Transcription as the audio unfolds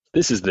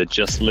This is the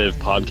Just Live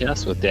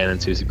podcast with Dan and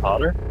Suzie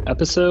Potter,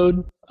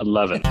 episode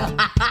 11.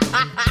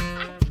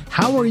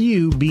 How are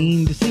you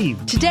being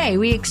deceived? Today,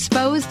 we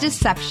expose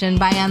deception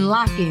by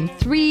unlocking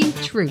 3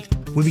 truths.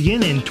 We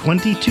begin in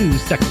 22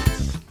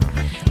 seconds.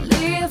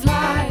 Live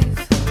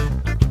life,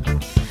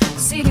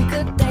 see the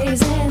good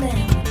days in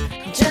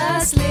it,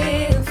 just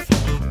live.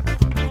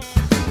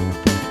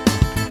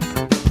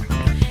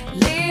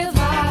 Live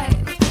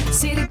life,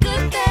 see the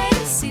good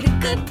days, see the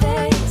good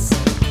days.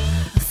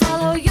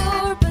 Follow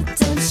your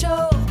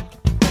potential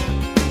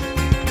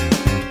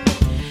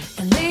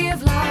and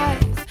live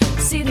life,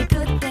 see the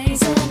good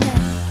days in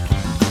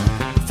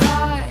it.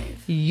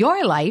 Thrive.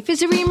 Your life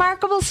is a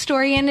remarkable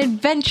story and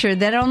adventure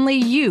that only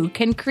you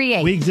can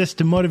create. We exist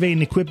to motivate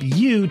and equip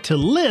you to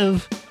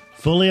live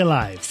fully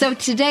alive. So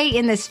today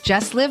in this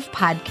Just Live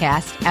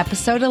podcast,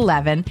 episode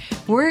 11,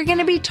 we're going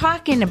to be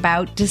talking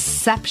about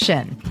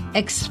deception,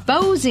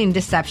 exposing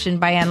deception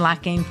by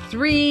unlocking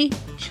 3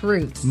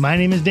 truths. My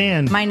name is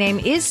Dan. My name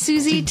is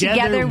Suzie.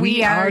 Together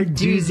we are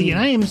DUZIE. And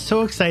I am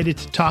so excited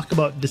to talk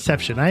about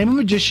deception. I am a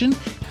magician.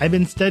 I've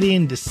been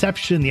studying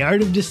deception, the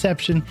art of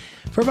deception,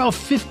 for about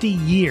 50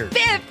 years.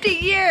 50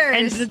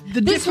 years! And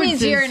the this difference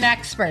means you're is- an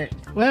expert.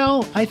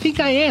 Well, I think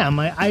I am.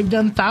 I've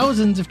done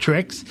thousands of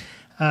tricks,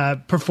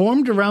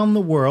 performed around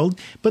the world,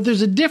 but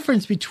there's a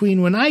difference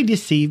between when I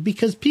deceive,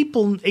 because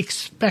people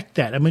expect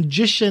that. A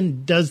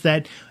magician does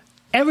that.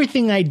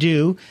 Everything I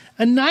do,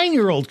 a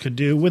 9-year-old could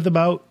do with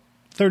about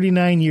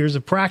 39 years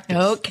of practice.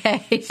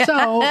 Okay.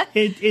 So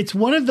it's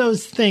one of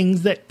those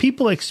things that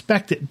people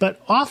expect it, but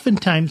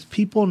oftentimes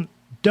people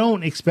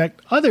don't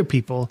expect other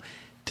people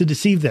to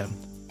deceive them.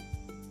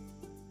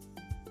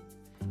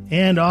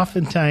 And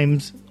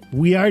oftentimes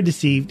we are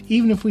deceived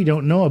even if we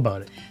don't know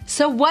about it.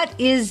 So what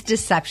is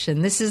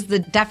deception? This is the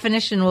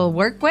definition we'll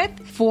work with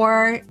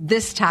for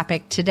this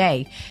topic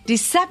today.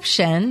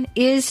 Deception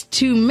is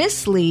to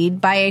mislead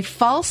by a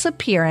false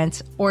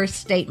appearance or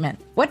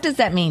statement. What does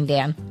that mean,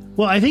 Dan?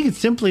 Well, I think it's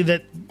simply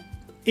that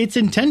it's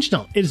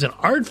intentional. It is an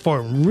art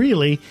form,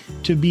 really,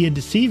 to be a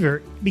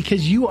deceiver,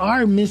 because you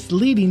are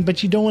misleading,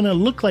 but you don't want to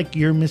look like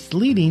you're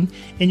misleading.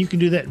 And you can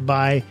do that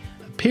by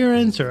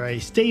appearance or a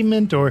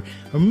statement or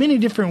many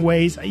different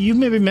ways. You've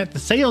maybe met the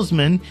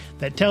salesman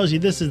that tells you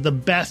this is the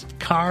best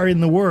car in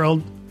the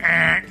world,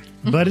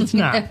 but it's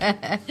not.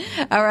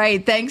 All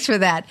right, thanks for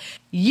that.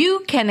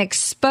 You can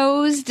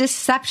expose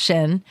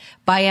deception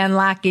by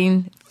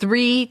unlocking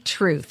 3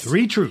 truths.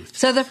 3 truths.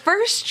 So the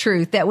first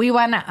truth that we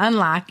want to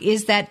unlock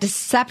is that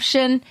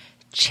deception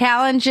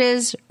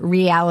challenges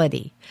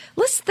reality.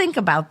 Let's think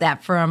about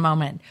that for a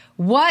moment.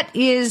 What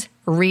is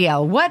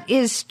real? What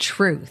is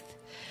truth?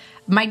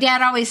 My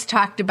dad always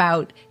talked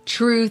about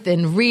truth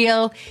and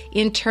real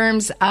in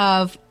terms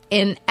of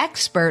an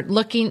expert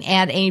looking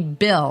at a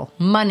bill,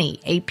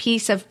 money, a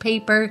piece of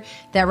paper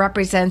that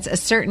represents a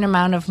certain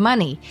amount of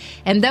money.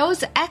 And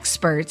those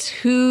experts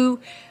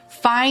who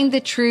find the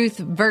truth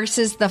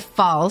versus the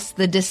false,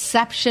 the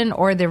deception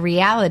or the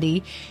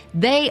reality,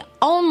 they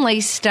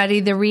only study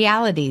the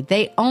reality.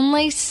 They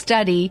only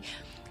study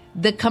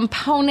the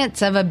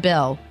components of a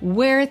bill,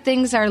 where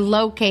things are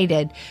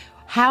located,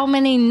 how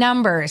many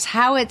numbers,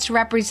 how it's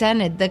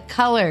represented, the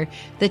color,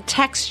 the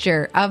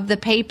texture of the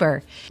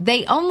paper.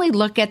 They only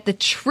look at the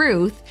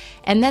truth,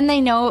 and then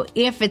they know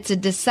if it's a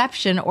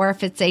deception or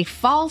if it's a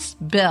false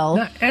bill.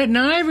 Not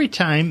every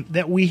time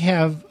that we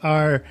have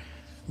our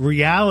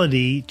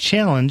reality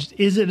challenged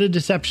is it a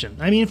deception.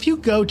 I mean, if you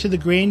go to the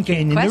Grand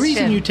Canyon, the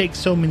reason you take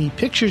so many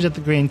pictures at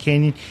the Grand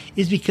Canyon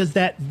is because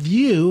that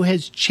view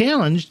has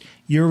challenged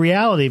your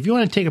reality. If you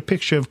want to take a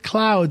picture of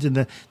clouds and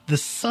the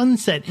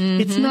sunset,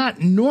 it's not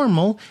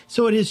normal,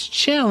 so it has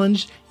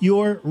challenged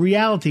your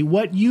reality,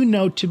 what you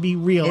know to be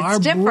real. It's our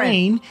different.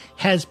 brain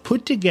has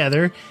put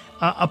together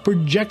a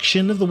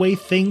projection of the way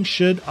things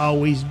should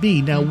always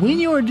be. Now, when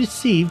you are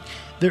deceived,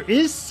 there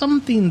is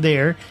something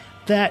there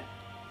that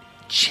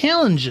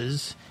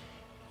challenges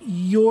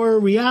your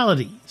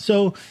reality.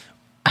 So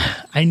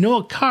I know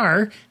a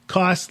car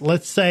costs,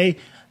 let's say,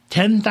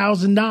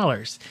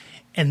 $10,000,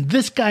 and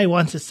this guy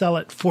wants to sell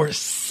it for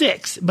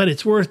 $6,000, but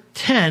it's worth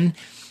 $10,000.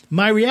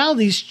 My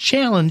reality's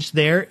challenged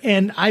there,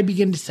 and I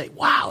begin to say,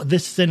 wow,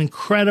 this is an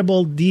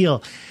incredible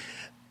deal.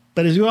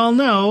 But as you all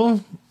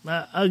know,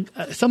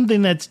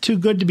 something that's too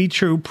good to be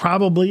true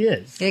probably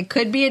is. It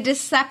could be a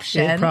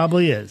deception. It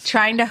probably is.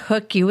 Trying to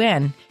hook you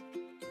in.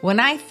 When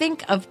I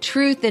think of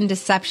truth and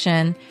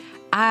deception,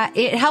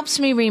 it helps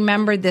me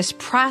remember this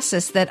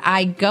process that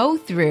I go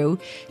through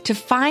to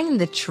find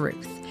the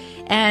truth.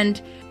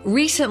 And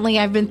recently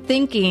I've been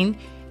thinking,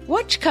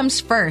 which comes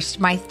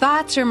first, my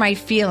thoughts or my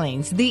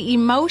feelings, the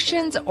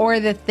emotions or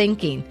the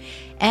thinking?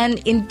 And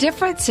in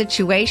different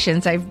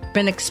situations, I've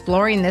been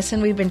exploring this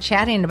and we've been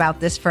chatting about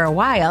this for a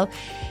while,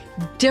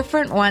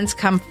 different ones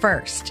come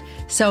first.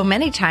 So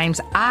many times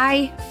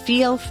I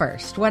feel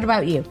first. What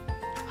about you?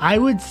 I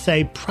would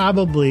say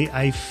probably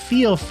I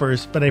feel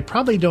first, but I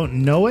probably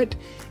don't know it.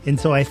 And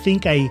so I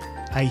think I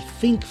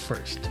think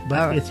first. But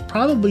All right. It's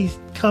probably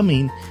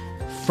coming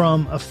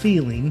from a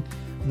feeling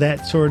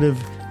that sort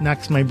of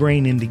knocks my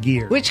brain into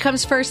gear. Which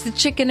comes first, the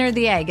chicken or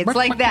the egg? It's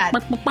like that.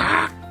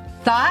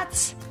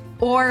 Thoughts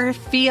or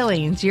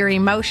feelings, your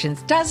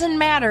emotions. Doesn't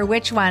matter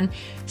which one.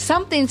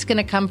 Something's going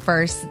to come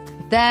first.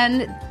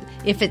 Then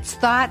if it's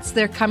thoughts,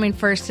 they're coming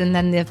first, and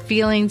then the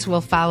feelings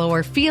will follow,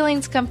 or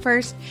feelings come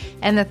first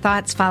and the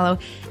thoughts follow.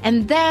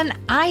 And then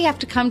I have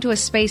to come to a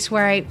space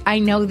where I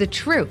know the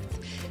truth.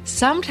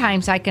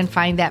 Sometimes I can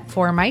find that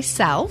for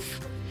myself.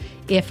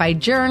 If I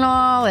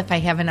journal, if I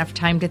have enough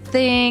time to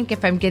think,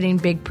 if I'm getting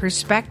big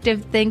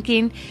perspective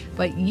thinking,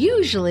 but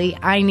usually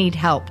I need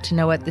help to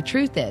know what the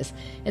truth is.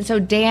 And so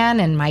Dan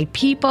and my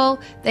people,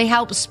 they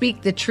help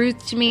speak the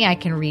truth to me. I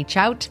can reach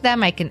out to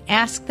them, I can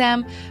ask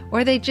them,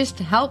 or they just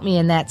help me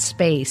in that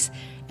space.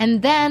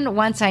 And then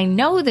once I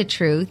know the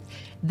truth,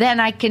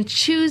 then I can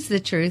choose the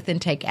truth and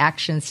take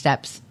action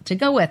steps to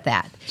go with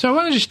that. So I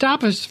wanted to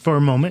stop us for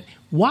a moment.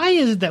 Why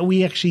is it that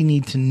we actually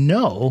need to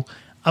know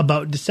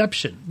about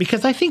deception?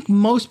 Because I think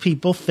most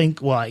people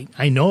think, well,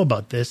 I know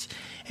about this,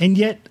 and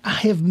yet I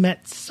have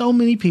met so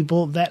many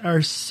people that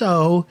are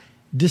so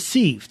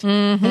deceived.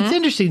 Mm-hmm. It's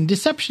interesting.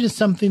 Deception is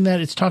something that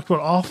it's talked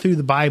about all through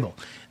the Bible.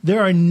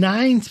 There are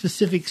 9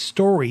 specific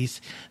stories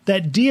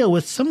that deal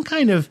with some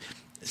kind of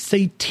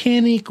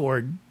satanic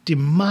or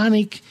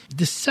demonic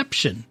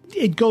deception.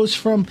 It goes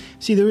from,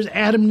 there was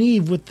Adam and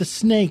Eve with the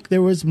snake.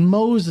 There was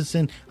Moses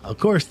and, of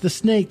course, the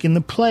snake and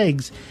the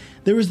plagues.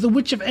 There was the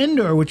witch of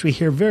Endor, which we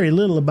hear very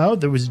little about.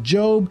 There was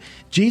Job.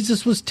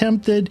 Jesus was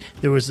tempted.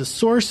 There was a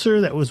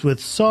sorcerer that was with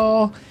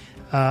Saul.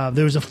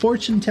 There was a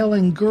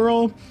fortune-telling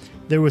girl.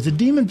 There was a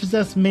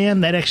demon-possessed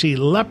man that actually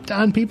leapt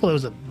on people. It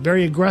was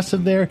very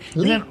aggressive there.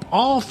 And then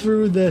all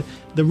through the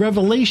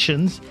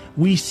Revelations,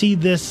 we see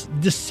this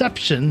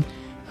deception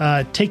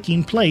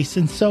taking place.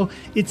 And so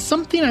it's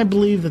something I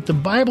believe that the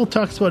Bible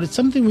talks about. It's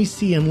something we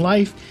see in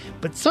life,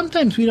 but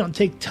sometimes we don't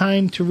take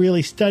time to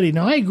really study.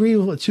 Now, I agree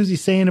with what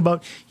Suzie's saying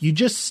about you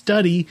just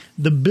study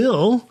the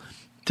bill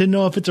to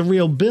know if it's a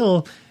real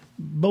bill,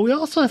 but we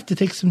also have to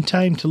take some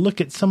time to look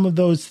at some of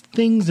those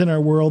things in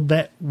our world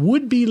that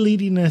would be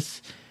leading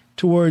us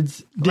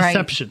towards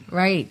deception.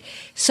 Right.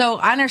 So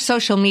on our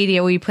social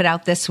media, we put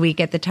out this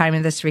week at the time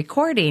of this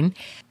recording,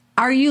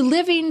 are you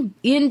living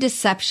in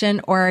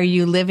deception or are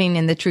you living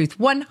in the truth?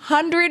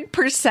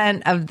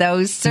 100% of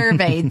those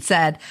surveyed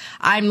said,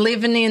 I'm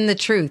living in the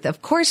truth.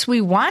 Of course,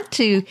 we want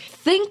to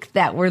think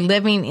that we're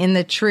living in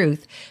the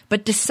truth,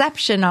 but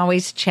deception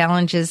always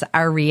challenges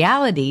our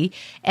reality,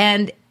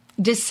 and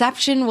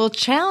deception will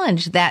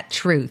challenge that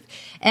truth.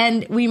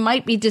 And we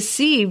might be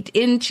deceived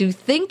into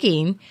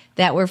thinking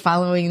that we're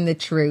following the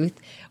truth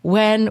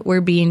when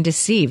we're being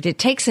deceived. It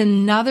takes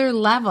another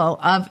level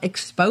of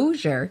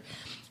exposure,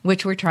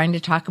 which we're trying to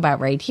talk about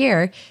right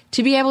here,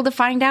 to be able to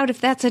find out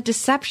if that's a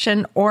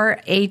deception or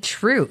a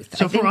truth.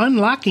 So if we're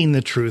unlocking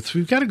the truth,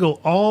 we've got to go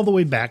all the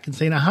way back and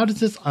say, now, how does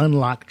this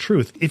unlock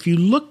truth? If you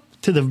look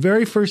to the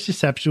very first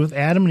deception with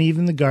Adam and Eve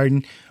in the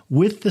garden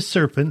with the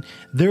serpent,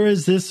 there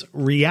is this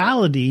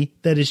reality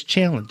that is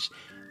challenged.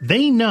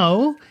 They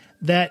know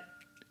that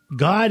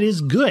God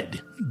is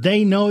good.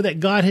 They know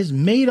that God has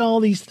made all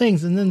these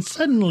things. And then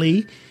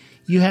suddenly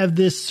you have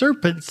this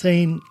serpent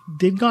saying,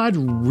 did God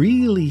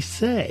really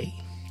say?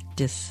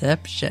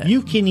 Deception.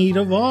 You can eat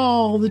of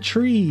all the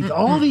trees.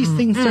 All these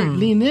things start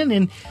leaning in,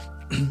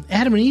 and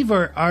Adam and Eve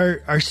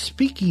are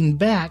speaking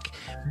back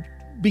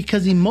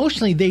because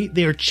emotionally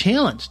they are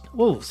challenged.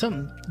 Whoa,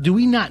 do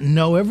we not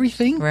know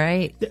everything?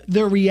 Right.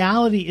 Their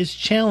reality is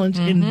challenged,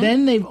 and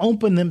then they've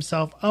opened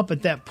themselves up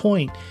at that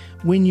point.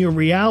 When your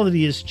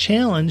reality is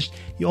challenged,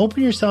 you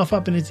open yourself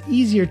up, and it's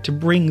easier to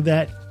bring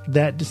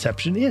that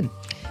deception in.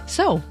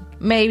 So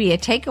maybe a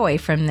takeaway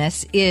from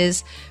this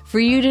is for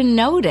you to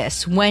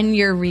notice when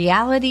your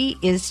reality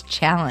is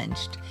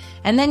challenged.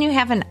 And then you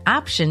have an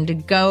option to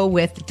go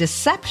with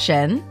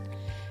deception,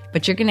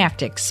 but you're going to have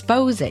to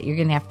expose it. You're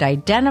going to have to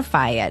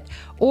identify it,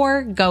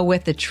 or go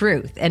with the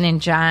truth. And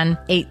in John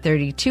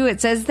 8:32, it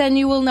says, then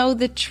you will know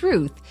the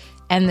truth,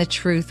 and the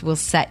truth will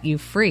set you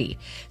free.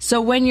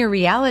 So when your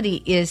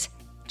reality is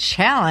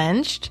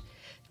challenged,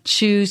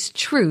 choose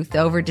truth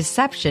over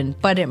deception,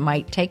 but it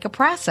might take a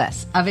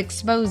process of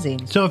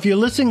exposing. So if you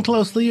listen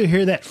closely, you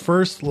hear that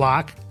first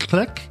lock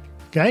click.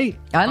 Okay.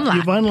 Unlock.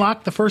 You've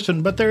unlocked the first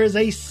one, but there is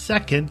a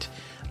second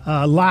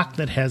lock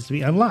that has to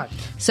be unlocked.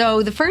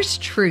 So the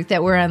first truth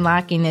that we're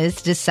unlocking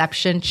is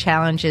deception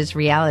challenges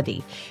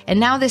reality.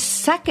 And now the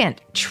second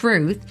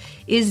truth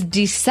is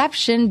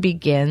deception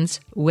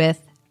begins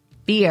with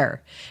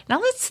fear.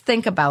 Now let's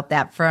think about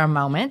that for a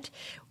moment.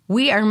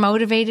 We are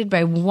motivated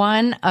by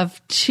one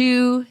of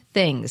two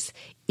things,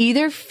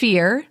 either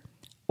fear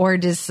or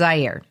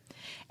desire.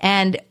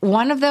 And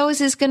one of those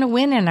is going to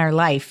win in our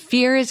life.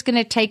 Fear is going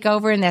to take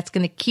over, and that's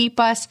going to keep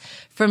us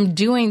from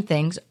doing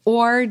things.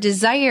 Or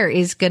desire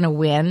is going to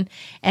win,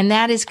 and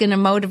that is going to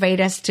motivate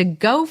us to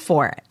go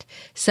for it.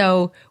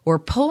 So we're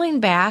pulling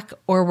back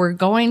or we're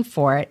going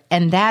for it,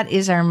 and that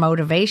is our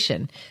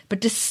motivation.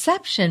 But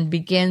deception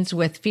begins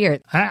with fear.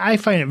 I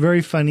find it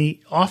very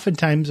funny,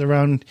 oftentimes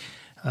around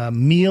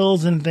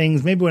meals and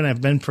things, maybe when I've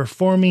been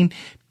performing,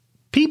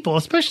 people,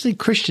 especially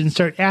Christians,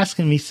 start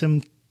asking me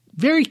some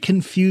very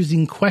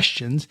confusing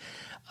questions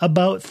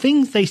about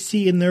things they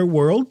see in their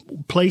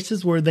world,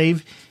 places where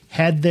they've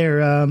had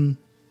their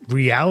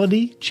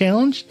reality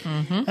challenged.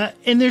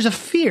 And there's a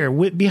fear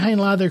behind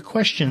a lot of their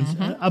questions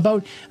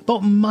about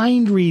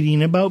mind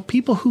reading, about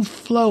people who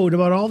float,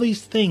 about all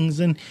these things.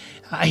 And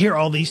I hear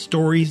all these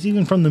stories,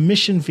 even from the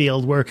mission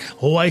field, where,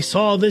 I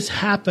saw this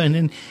happen.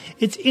 And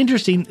it's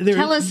interesting.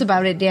 Tell us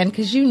about it, Dan,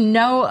 because you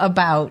know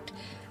about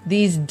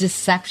these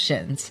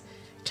deceptions.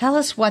 Tell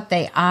us what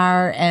they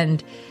are.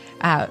 And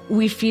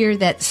we fear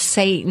that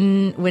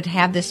Satan would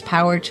have this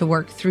power to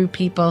work through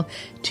people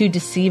to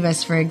deceive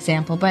us, for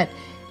example. But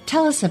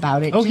tell us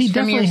about it. He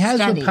definitely has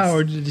the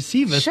power to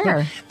deceive us. Sure.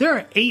 But there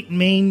are 8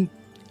 main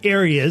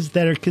areas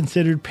that are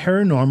considered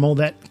paranormal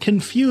that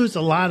confuse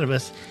a lot of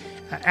us.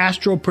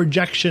 Astral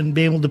projection,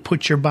 being able to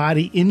put your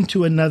body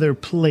into another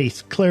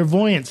place.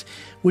 Clairvoyance,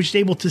 which is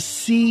able to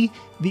see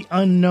the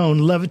unknown.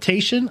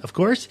 Levitation, of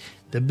course,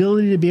 the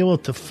ability to be able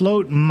to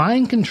float.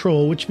 Mind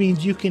control, which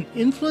means you can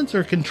influence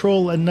or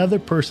control another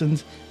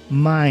person's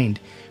mind.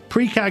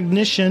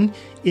 Precognition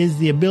is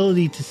the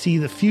ability to see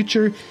the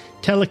future.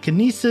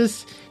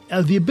 Telekinesis,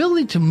 the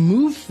ability to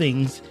move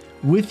things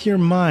with your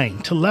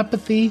mind.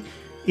 Telepathy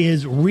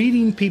is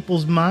reading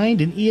people's mind,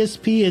 and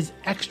ESP is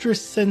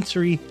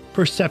extrasensory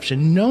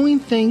perception, knowing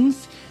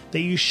things that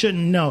you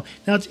shouldn't know.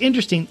 Now, it's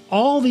interesting.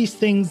 All these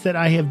things that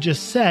I have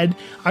just said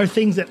are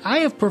things that I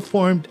have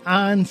performed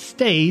on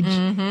stage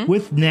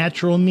with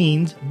natural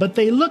means, but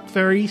they look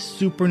very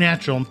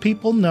supernatural. And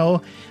people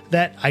know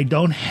that I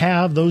don't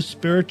have those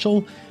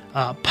spiritual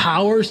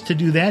powers to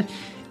do that.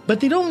 But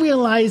they don't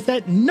realize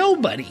that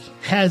nobody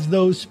has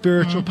those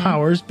spiritual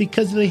powers,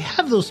 because if they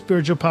have those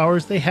spiritual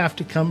powers, they have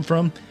to come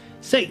from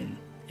Satan.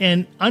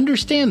 And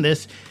understand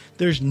this,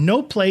 there's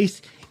no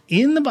place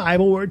in the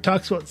Bible where it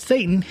talks about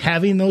Satan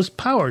having those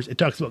powers. It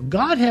talks about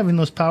God having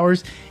those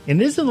powers, and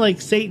it isn't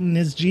like Satan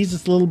is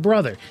Jesus' little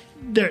brother.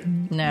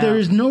 There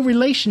is no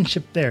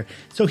relationship there.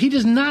 So he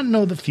does not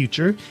know the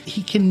future.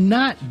 He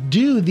cannot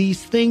do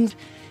these things.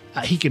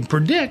 He can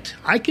predict.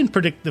 I can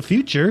predict the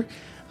future.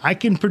 I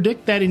can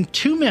predict that in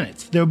 2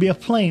 minutes there will be a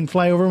plane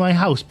fly over my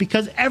house,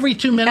 because every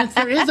 2 minutes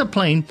there is a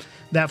plane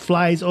that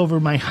flies over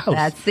my house.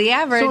 That's the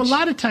average. So a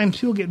lot of times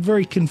people get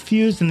very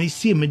confused, and they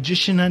see a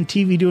magician on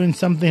TV doing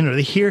something, or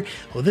they hear,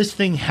 this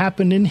thing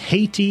happened in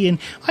Haiti. And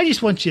I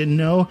just want you to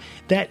know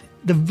that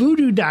the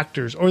voodoo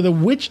doctors or the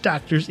witch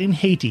doctors in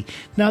Haiti,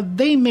 now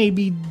they may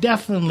be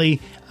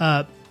definitely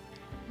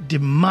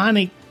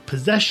demonic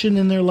possession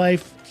in their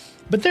life,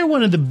 but they're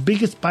one of the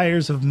biggest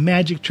buyers of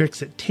magic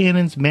tricks at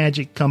Tannen's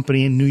Magic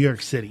Company in New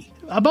York City.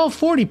 About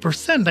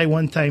 40%, I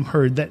one time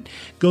heard, that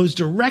goes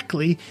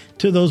directly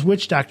to those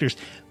witch doctors.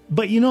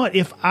 But you know what?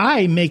 If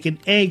I make an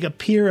egg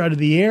appear out of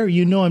the air,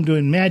 you know I'm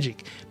doing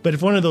magic. But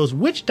if one of those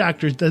witch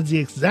doctors does the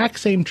exact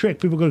same trick,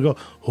 people are going to go,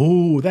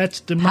 oh,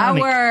 that's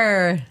demonic.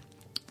 Power.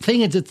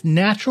 Thing is, it's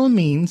natural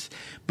means,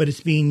 but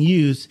it's being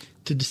used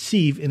to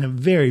deceive in a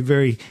very,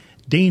 very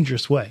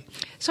dangerous way.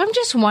 So I'm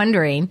just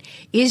wondering,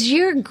 is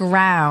your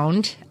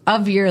ground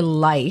of your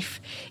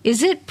life,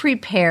 is it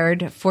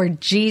prepared for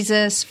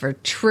Jesus, for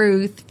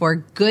truth, for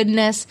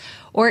goodness,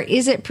 or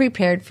is it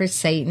prepared for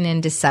Satan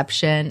and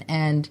deception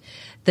and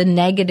the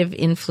negative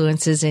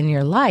influences in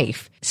your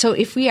life? So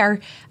if we are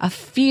a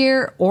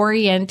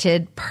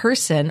fear-oriented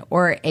person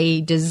or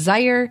a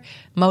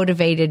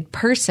desire-motivated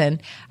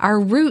person, our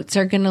roots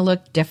are going to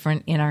look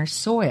different in our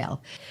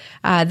soil.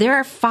 There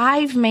are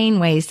 5 main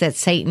ways that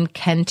Satan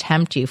can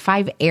tempt you,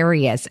 5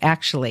 areas,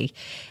 actually.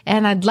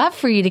 And I'd love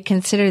for you to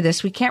consider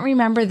this. We can't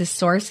remember the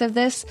source of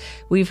this.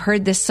 We've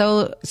heard this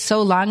so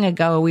long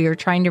ago. We were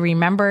trying to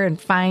remember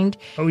and find the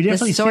source. We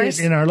definitely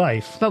see it in our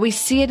life. But we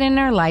see it in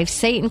our life.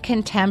 Satan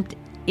can tempt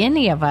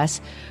any of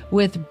us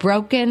with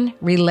broken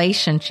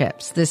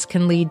relationships. This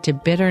can lead to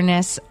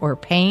bitterness or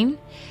pain.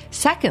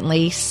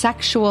 Secondly,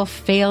 sexual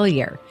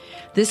failure.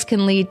 This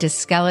can lead to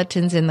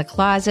skeletons in the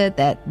closet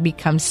that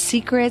become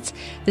secrets.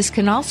 This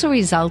can also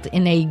result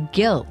in a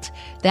guilt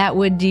that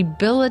would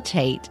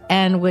debilitate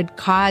and would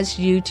cause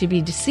you to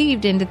be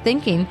deceived into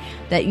thinking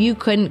that you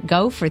couldn't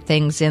go for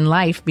things in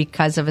life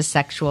because of a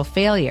sexual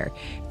failure.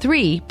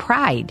 3,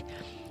 pride.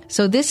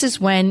 So this is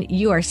when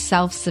you are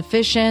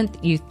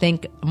self-sufficient, you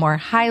think more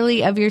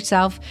highly of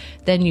yourself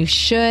than you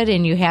should,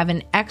 and you have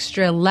an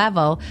extra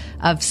level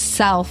of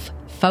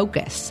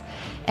self-focus.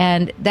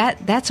 And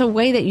that's a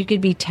way that you could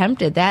be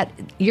tempted. That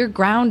your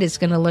ground is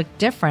going to look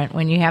different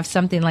when you have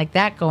something like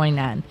that going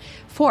on.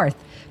 4th,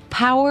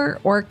 power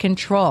or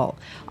control.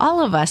 All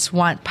of us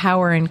want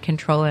power and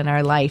control in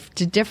our life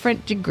to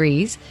different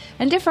degrees,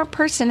 and different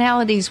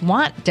personalities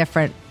want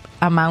different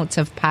amounts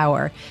of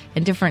power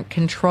and different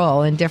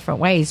control in different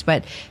ways.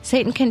 But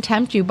Satan can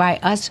tempt you by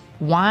us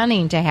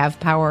wanting to have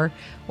power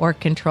or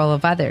control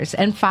of others.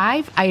 And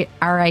 5,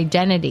 our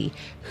identity.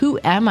 Who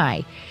am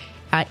I?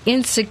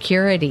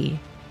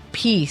 Insecurity,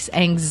 peace,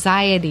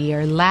 anxiety,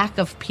 or lack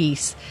of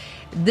peace.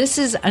 This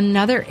is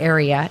another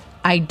area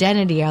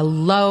identity, a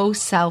low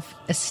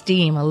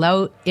self-esteem, a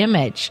low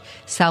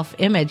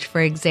self-image,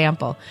 for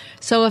example.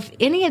 So if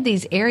any of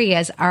these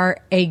areas are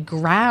a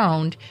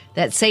ground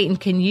that Satan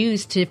can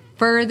use to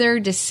further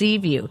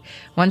deceive you,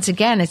 once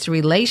again, it's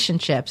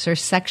relationships or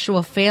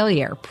sexual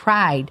failure,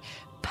 pride,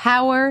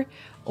 power,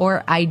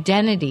 or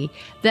identity,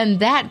 then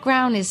that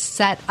ground is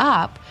set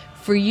up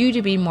for you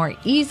to be more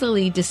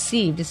easily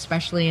deceived,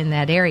 especially in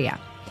that area.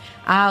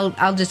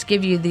 I'll just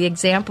give you the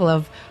example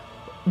of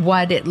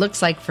what it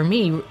looks like for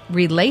me.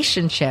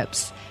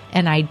 Relationships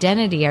and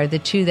identity are the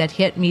two that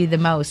hit me the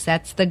most.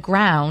 That's the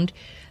ground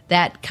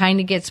that kind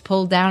of gets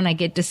pulled down. I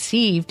get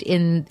deceived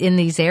in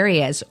these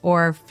areas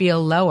or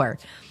feel lower.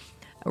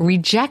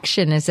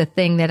 Rejection is a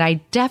thing that I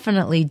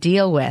definitely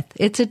deal with.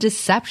 It's a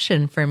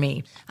deception for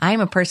me. I'm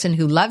a person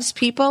who loves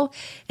people,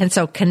 and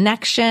so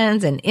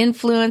connections and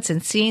influence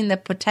and seeing the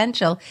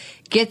potential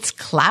gets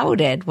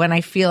clouded when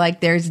I feel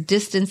like there's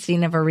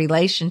distancing of a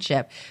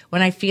relationship,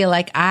 when I feel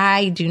like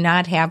I do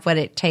not have what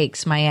it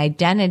takes, my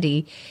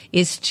identity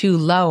is too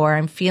low, or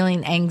I'm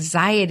feeling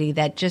anxiety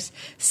that just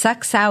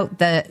sucks out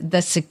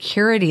the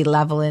security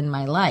level in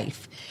my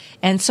life.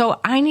 And so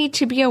I need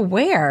to be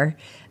aware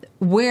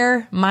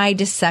where my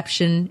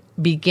deception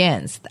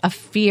begins, a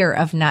fear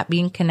of not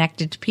being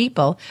connected to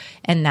people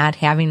and not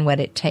having what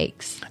it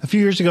takes. A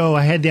few years ago,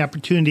 I had the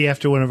opportunity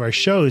after one of our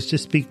shows to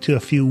speak to a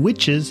few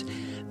witches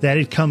that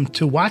had come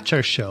to watch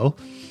our show.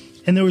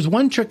 And there was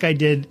one trick I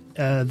did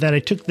that I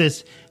took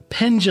this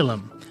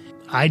pendulum.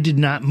 I did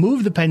not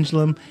move the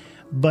pendulum,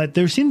 but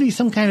there seemed to be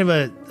some kind of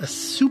a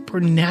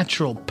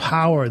supernatural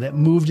power that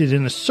moved it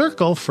in a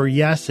circle for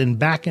yes and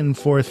back and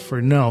forth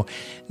for no.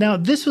 Now,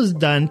 this was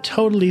done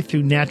totally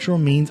through natural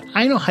means.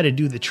 I know how to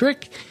do the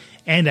trick,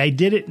 and I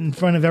did it in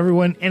front of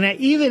everyone, and I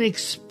even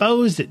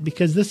exposed it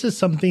because this is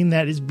something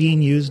that is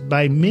being used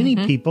by many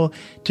people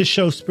to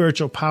show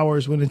spiritual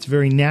powers when it's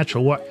very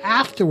natural. Well,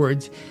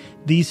 afterwards,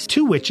 these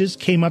two witches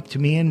came up to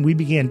me and we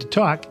began to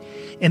talk,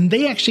 and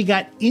they actually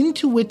got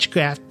into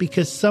witchcraft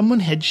because someone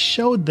had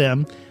showed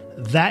them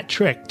that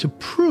trick to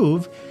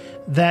prove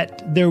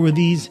that there were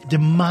these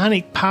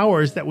demonic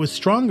powers that was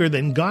stronger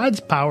than God's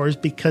powers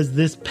because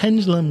this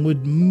pendulum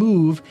would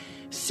move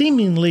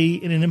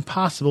seemingly in an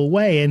impossible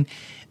way. And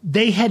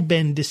they had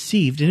been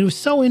deceived. And it was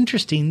so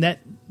interesting that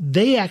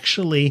they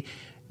actually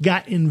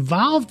got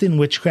involved in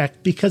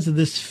witchcraft because of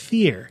this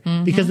fear,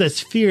 because of this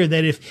fear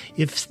that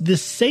if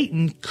this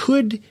Satan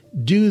could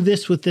do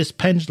this with this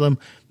pendulum,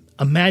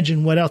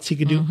 imagine what else he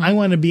could do. I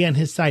want to be on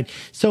his side.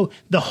 So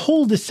the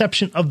whole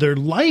deception of their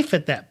life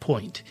at that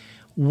point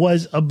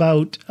was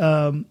about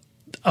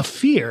a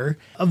fear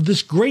of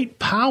this great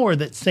power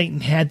that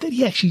Satan had that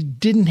he actually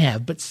didn't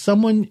have. But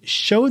someone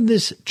showed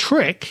this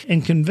trick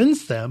and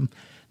convinced them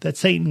that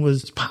Satan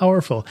was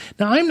powerful.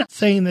 Now, I'm not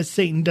saying that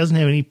Satan doesn't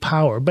have any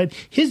power, but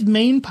his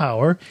main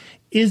power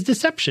is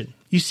deception.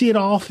 You see it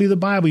all through the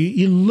Bible.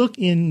 You look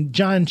in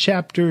John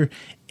chapter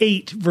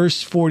 8,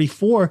 verse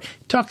 44,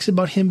 it talks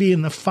about him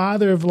being the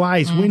father of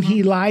lies. When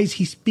he lies,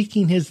 he's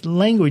speaking his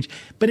language.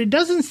 But it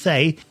doesn't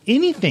say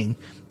anything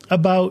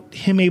about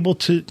him able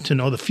to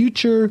know the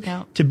future,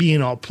 to be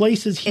in all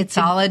places. It's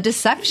all a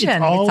deception.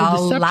 It's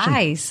all deception.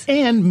 Lies.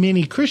 And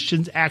many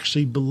Christians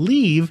actually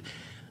believe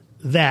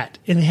that,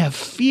 and they have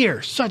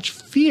fear, such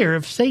fear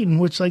of Satan,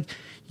 which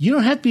you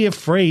don't have to be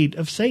afraid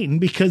of Satan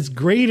because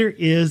greater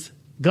is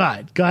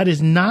God. God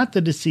is not the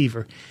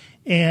deceiver.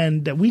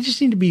 And we just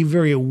need to be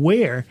very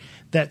aware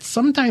that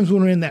sometimes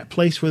when we're in that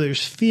place where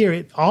there's fear,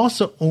 it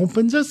also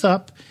opens us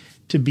up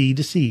to be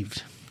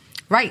deceived.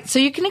 Right. So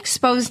you can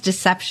expose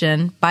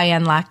deception by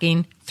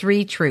unlocking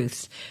 3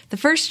 truths. The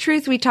first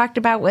truth we talked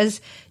about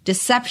was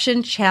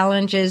deception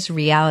challenges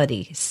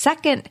reality.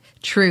 Second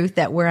truth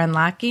that we're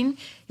unlocking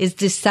is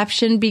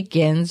deception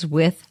begins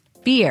with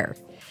fear.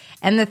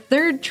 And the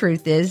third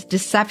truth is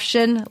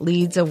deception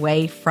leads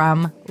away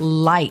from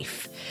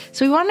life.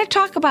 So we want to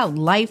talk about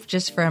life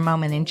just for a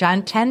moment. In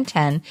John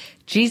 10:10,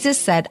 Jesus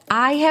said,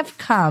 I have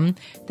come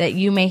that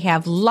you may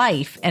have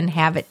life and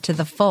have it to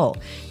the full.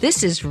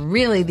 This is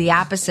really the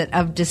opposite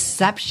of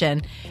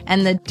deception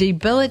and the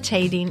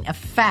debilitating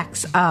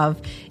effects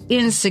of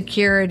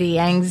insecurity,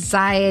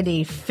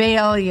 anxiety,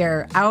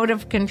 failure, out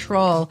of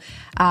control,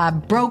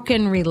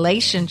 broken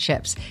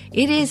relationships.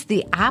 It is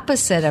the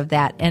opposite of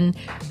that. And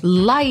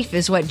life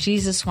is what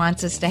Jesus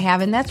wants us to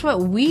have. And that's what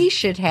we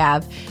should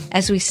have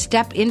as we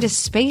step into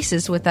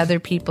spaces with other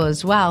people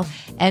as well,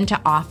 and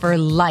to offer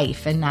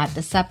life and not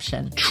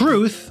deception.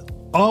 Truth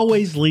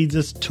always leads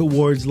us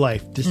towards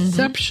life.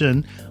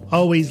 Deception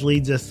always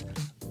leads us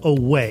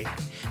away.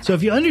 So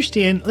if you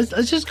understand,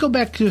 let's just go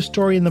back to a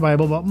story in the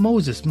Bible about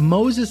Moses.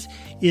 Moses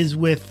is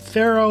with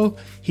Pharaoh.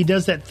 He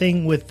does that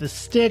thing with the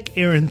stick.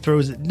 Aaron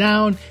throws it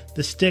down.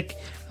 The stick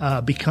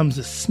becomes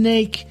a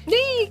snake.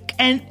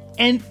 And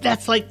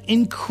that's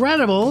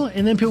incredible.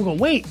 And then people go,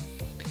 wait,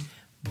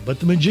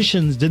 but the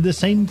magicians did the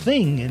same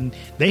thing and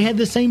they had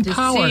the same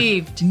power.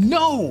 Deceived.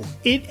 No,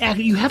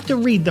 you have to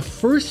read the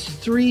first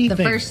 3 things.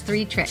 The first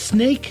 3 tricks.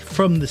 Snake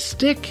from the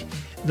stick,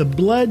 the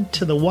blood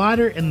to the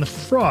water and the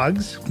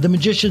frogs, the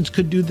magicians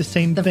could do the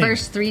same The thing.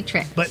 first 3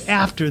 tricks. But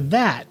after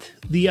that,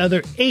 the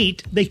other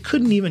 8, they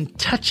couldn't even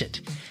touch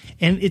it.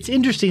 And it's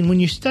interesting, when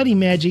you study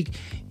magic,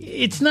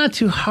 it's not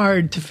too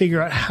hard to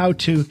figure out how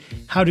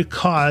to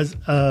cause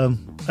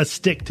a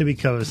stick to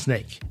become a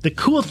snake. The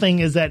cool thing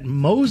is that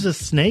Moses'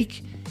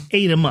 snake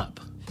ate him up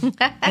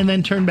and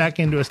then turned back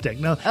into a stick.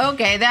 Now,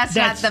 okay, that's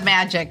not the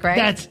magic, right?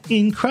 That's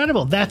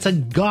incredible. That's a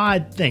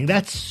God thing.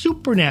 That's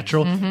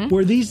supernatural.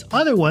 Where these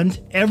other ones,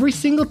 every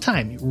single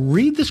time,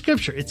 read the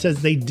scripture, it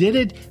says they did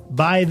it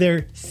by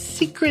their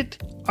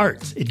secret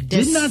arts. It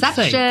did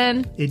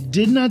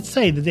not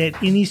say that they had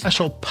any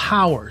special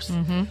powers.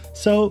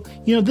 So,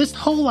 this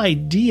whole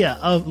idea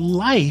of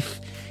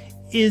life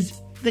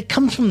that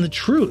comes from the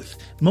truth.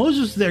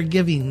 Moses there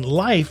giving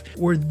life,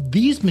 where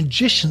these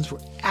magicians were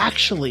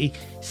actually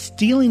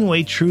stealing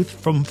away truth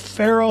from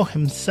Pharaoh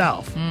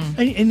himself.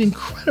 An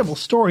incredible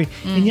story.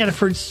 And yet I've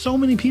heard so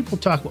many people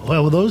talk about,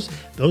 well,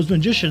 those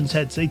magicians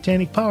had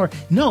satanic power.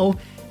 No,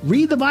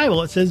 read the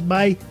Bible. It says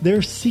by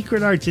their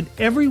secret arts. In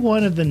every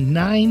one of the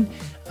 9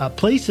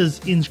 places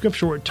in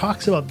Scripture where it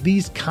talks about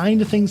these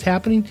kind of things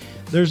happening,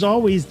 there's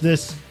always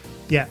this,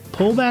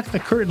 pull back the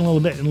curtain a little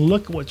bit and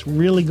look at what's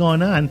really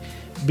going on,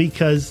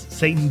 because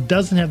Satan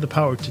doesn't have the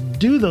power to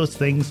do those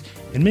things.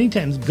 And many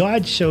times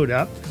God showed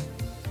up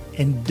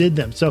and did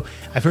them. So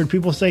I've heard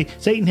people say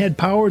Satan had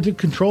power to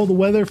control the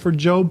weather for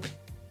Job.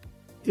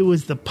 It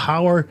was the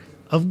power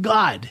of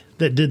God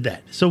that did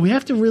that. So we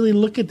have to really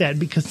look at that,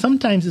 because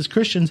sometimes as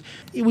Christians,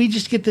 we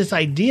just get this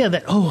idea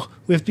that,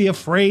 we have to be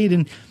afraid,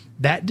 and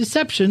that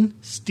deception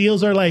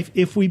steals our life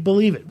if we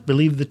believe it.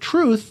 Believe the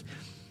truth,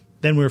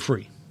 then we're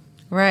free.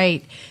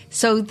 Right.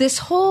 So this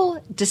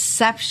whole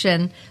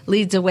deception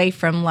leads away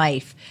from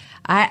life.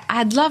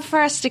 I'd love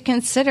for us to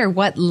consider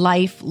what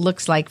life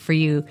looks like for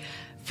you.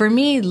 For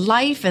me,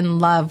 life and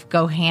love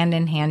go hand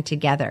in hand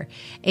together.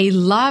 A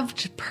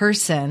loved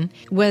person,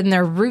 when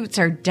their roots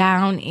are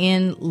down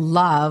in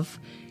love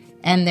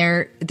and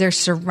they're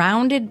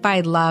surrounded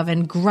by love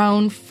and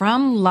grown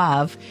from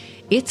love,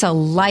 it's a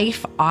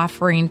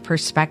life-offering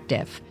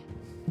perspective.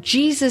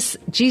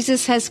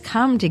 Jesus has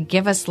come to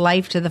give us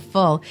life to the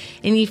full.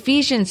 In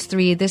Ephesians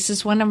 3, this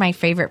is one of my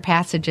favorite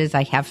passages.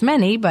 I have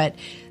many, but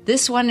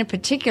this one in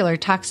particular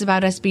talks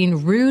about us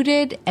being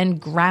rooted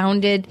and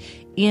grounded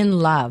in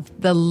love,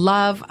 the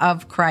love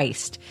of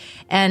Christ.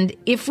 And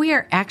if we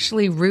are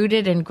actually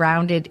rooted and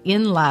grounded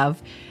in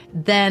love,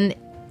 then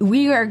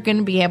we are going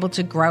to be able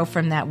to grow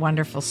from that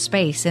wonderful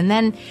space. And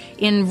then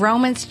in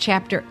Romans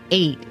chapter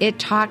 8, it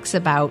talks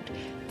about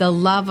the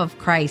love of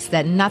Christ,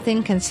 that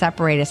nothing can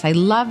separate us. I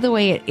love the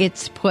way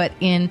it's put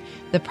in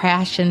the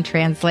Passion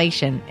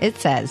Translation. It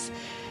says,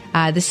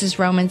 this is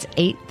Romans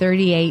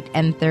 8:38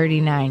 and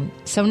 39.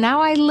 So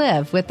now I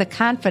live with the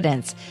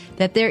confidence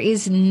that there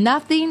is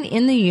nothing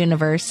in the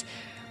universe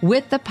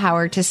with the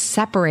power to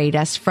separate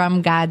us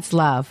from God's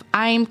love.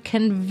 I'm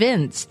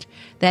convinced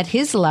that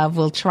His love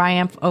will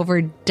triumph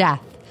over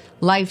death,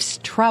 life's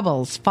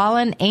troubles,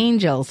 fallen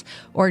angels,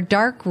 or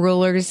dark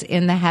rulers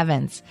in the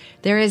heavens.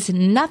 There is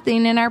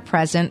nothing in our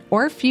present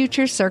or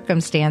future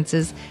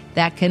circumstances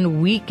that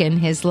can weaken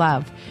His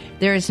love.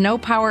 There is no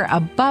power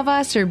above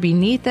us or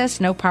beneath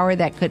us, no power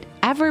that could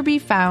ever be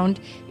found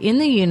in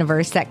the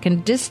universe that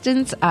can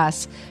distance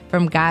us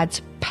from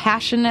God's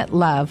passionate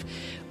love,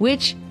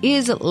 which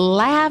is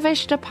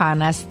lavished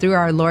upon us through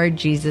our Lord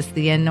Jesus,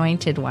 the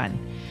Anointed One.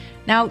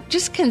 Now,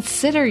 just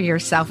consider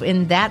yourself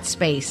in that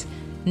space,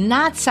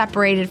 not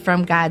separated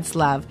from God's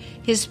love,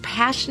 His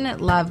passionate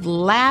love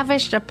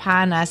lavished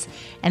upon us,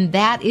 and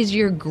that is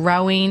your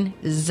growing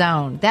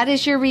zone. That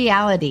is your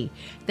reality.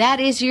 That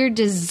is your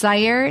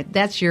desire.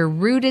 That's your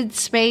rooted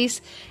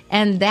space,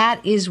 and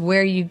that is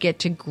where you get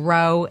to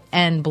grow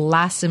and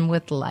blossom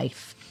with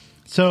life.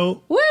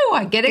 So,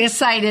 I get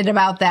excited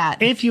about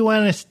that. If you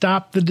want to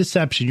stop the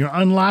deception, you're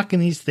unlocking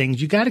these things,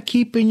 you got to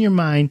keep in your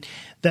mind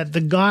that the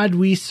God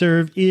we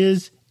serve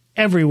is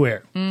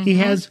everywhere. He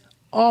has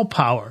all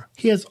power.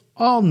 He has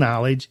all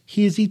knowledge.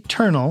 He is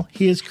eternal.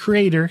 He is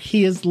creator.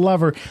 He is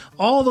lover.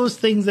 All those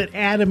things that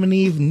Adam and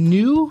Eve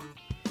knew,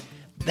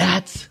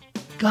 that's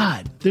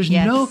God. There's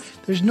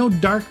no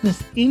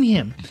darkness in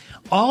Him.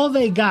 All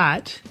they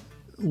got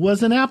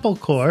was an apple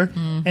core,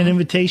 an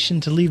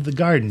invitation to leave the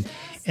garden.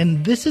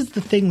 And this is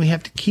the thing we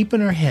have to keep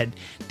in our head.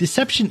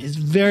 Deception is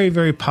very,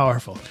 very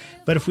powerful.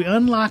 But if we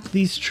unlock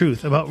these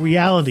truths about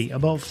reality,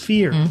 about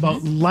fear,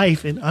 about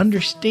life, and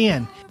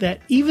understand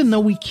that even though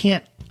we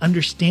can't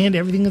understand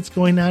everything that's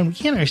going on, we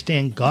can't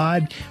understand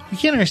God, we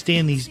can't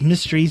understand these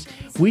mysteries,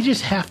 we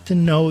just have to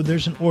know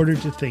there's an order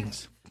to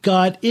things.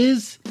 God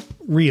is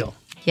real.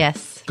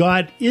 Yes.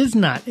 God is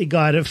not a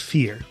God of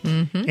fear.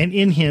 And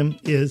in Him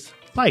is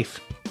life.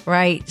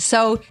 Right.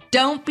 So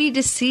don't be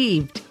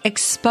deceived.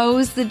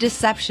 Expose the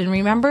deception.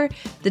 Remember,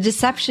 the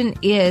deception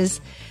is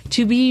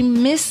to be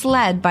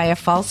misled by a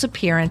false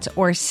appearance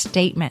or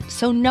statement.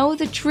 So know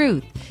the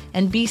truth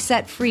and be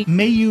set free.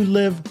 May you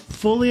live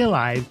fully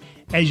alive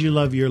as you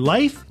love your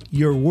life,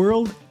 your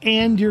world,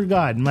 and your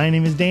God. My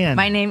name is Dan.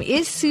 My name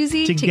is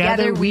Suzie.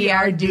 Together we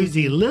are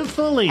DUZIE. Live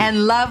fully.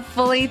 And love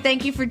fully.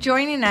 Thank you for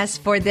joining us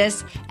for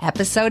this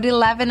episode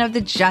 11 of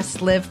the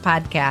Just Live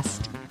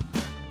podcast.